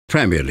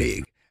Premier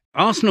League.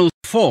 Arsenal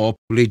 4,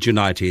 Leeds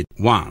United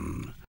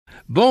 1.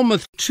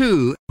 Bournemouth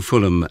 2,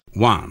 Fulham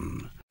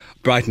 1.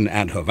 Brighton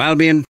and Hove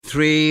Albion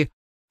 3,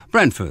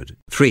 Brentford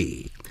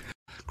 3.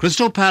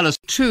 Crystal Palace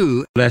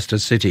 2, Leicester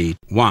City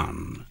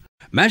 1.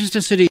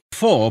 Manchester City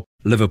 4,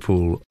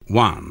 Liverpool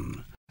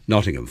 1.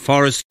 Nottingham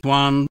Forest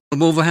 1,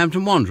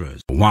 Wolverhampton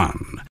Wanderers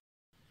 1.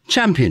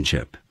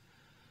 Championship.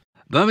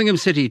 Birmingham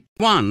City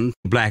 1,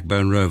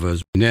 Blackburn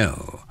Rovers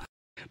 0.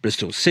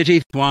 Bristol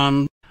City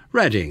 1,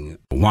 Reading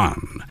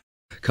 1.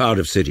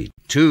 Cardiff City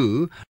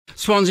 2,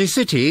 Swansea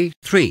City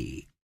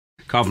 3.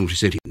 Coventry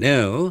City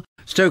 0,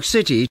 Stoke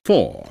City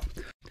 4.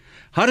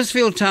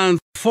 Huddersfield Town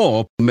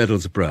 4,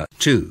 Middlesbrough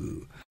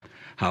 2.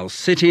 Hull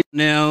City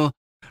 0,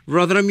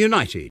 Rotherham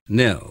United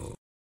 0.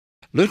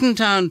 Luton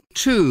Town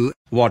 2,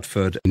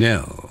 Watford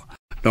 0.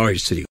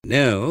 Norwich City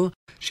 0,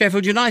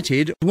 Sheffield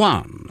United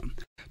 1.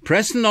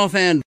 Preston North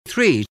End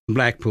 3,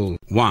 Blackpool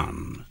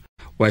 1.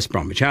 West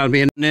Bromwich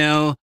Albion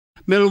 0,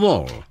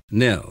 Millwall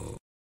 0.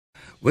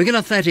 Wigan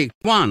Athletic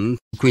 1,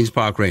 Queen's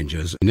Park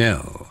Rangers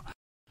 0.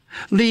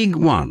 League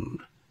 1.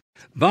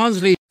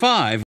 Barnsley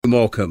 5,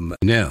 Morecambe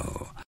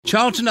 0.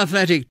 Charlton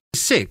Athletic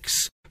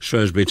 6,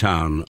 Shrewsbury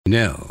Town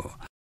 0.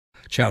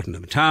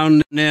 Cheltenham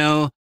Town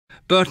 0,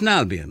 Burton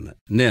Albion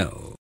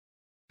 0.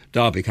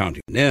 Derby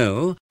County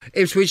 0,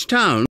 Ipswich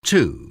Town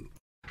 2.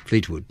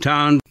 Fleetwood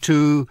Town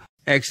 2,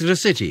 Exeter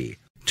City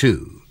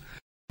 2.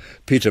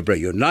 Peterborough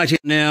United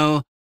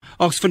 0,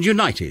 Oxford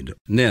United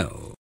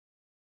 0.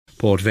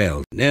 Port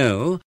Vale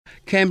 0,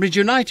 Cambridge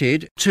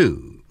United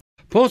 2.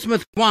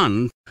 Portsmouth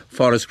 1,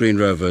 Forest Green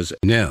Rovers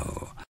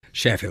 0.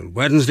 Sheffield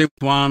Wednesday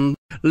 1,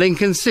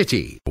 Lincoln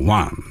City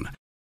 1.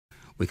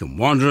 Wycombe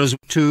Wanderers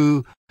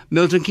 2,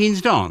 Milton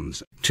Keynes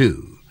Dons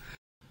 2.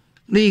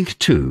 League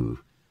 2.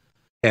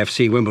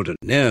 FC Wimbledon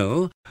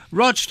 0,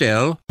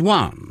 Rochdale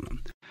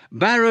 1.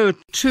 Barrow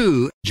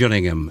 2,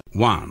 Gillingham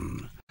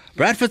 1.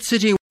 Bradford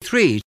City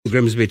 3,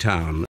 Grimsby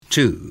Town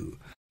 2.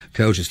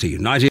 Colchester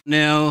United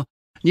 0,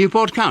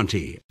 Newport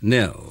County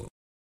 0.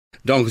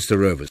 Doncaster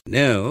Rovers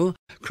 0,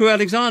 Crewe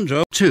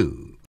Alexandra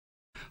 2.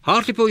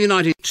 Hartlepool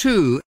United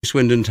 2,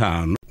 Swindon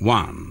Town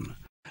 1.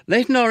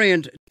 Leyton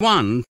Orient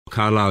 1,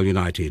 Carlisle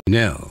United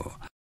 0.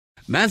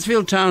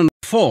 Mansfield Town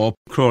 4,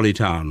 Crawley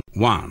Town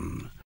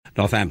 1.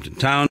 Northampton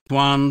Town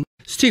 1,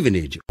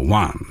 Stevenage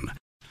 1.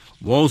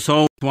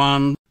 Walsall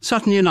 1,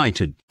 Sutton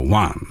United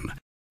 1.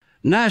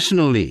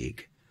 National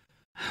League.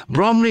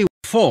 Bromley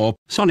 4,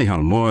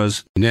 Solihull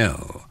Moors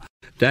 0.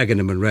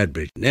 Dagenham and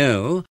Redbridge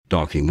 0,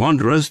 Dorking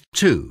Wanderers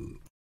 2.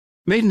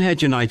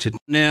 Maidenhead United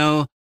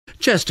 0,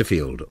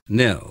 Chesterfield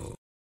 0.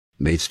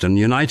 Maidstone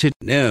United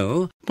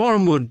 0,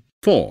 Bournemouth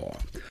 4.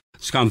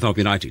 Scunthorpe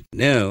United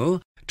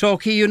 0,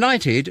 Torquay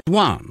United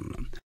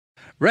 1.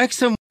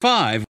 Wrexham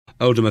 5,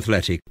 Oldham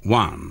Athletic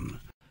 1.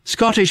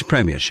 Scottish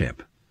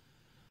Premiership.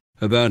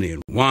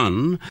 Hibernian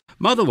 1,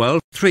 Motherwell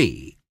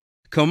 3.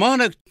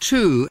 Kilmarnock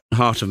 2,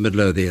 Heart of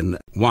Midlothian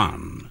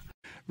 1.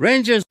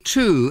 Rangers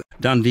 2,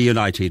 Dundee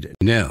United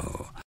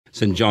 0.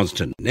 St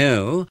Johnstone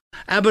 0,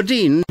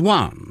 Aberdeen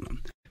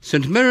 1.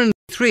 St Mirren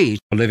 3,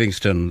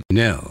 Livingston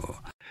 0.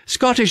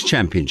 Scottish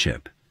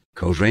Championship.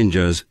 Coast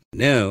Rangers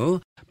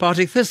 0,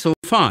 Partick Thistle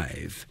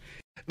 5.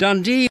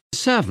 Dundee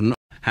 7,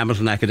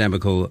 Hamilton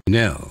Academical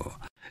 0.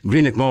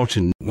 Greenock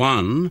Morton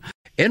 1,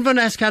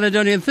 Inverness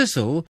Caledonian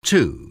Thistle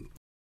 2.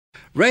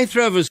 Wraith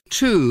Rovers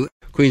 2,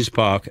 Queen's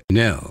Park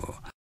 0.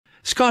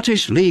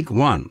 Scottish League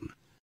 1.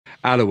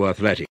 Alloa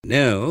Athletic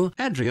 0,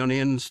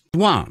 Hadrianians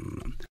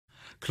 1.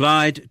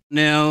 Clyde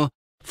 0,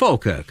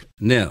 Falkirk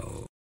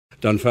 0.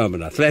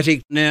 Dunfermline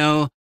Athletic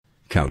 0,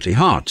 County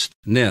Hearts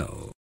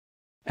 0.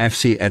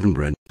 FC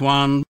Edinburgh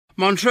 1,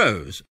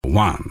 Montrose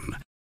 1.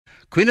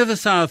 Queen of the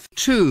South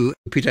 2,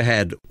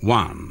 Peterhead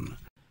 1.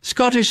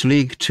 Scottish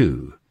League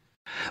 2.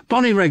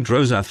 Bonnyrigg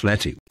Rose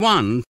Athletic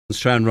 1,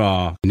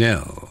 Stranraer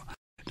 0.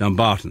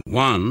 Dumbarton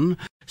 1,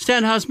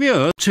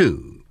 Stenhousemuir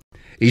 2.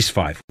 East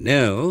Fife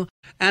 0,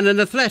 and an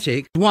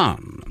Athletic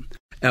 1.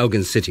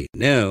 Elgin City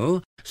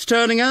 0,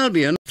 Stirling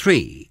Albion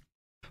 3.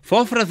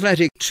 Forfar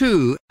Athletic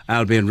 2,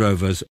 Albion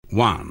Rovers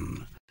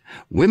 1.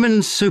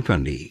 Women's Super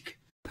League.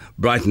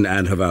 Brighton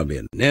and Hove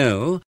Albion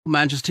 0,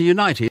 Manchester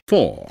United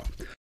 4.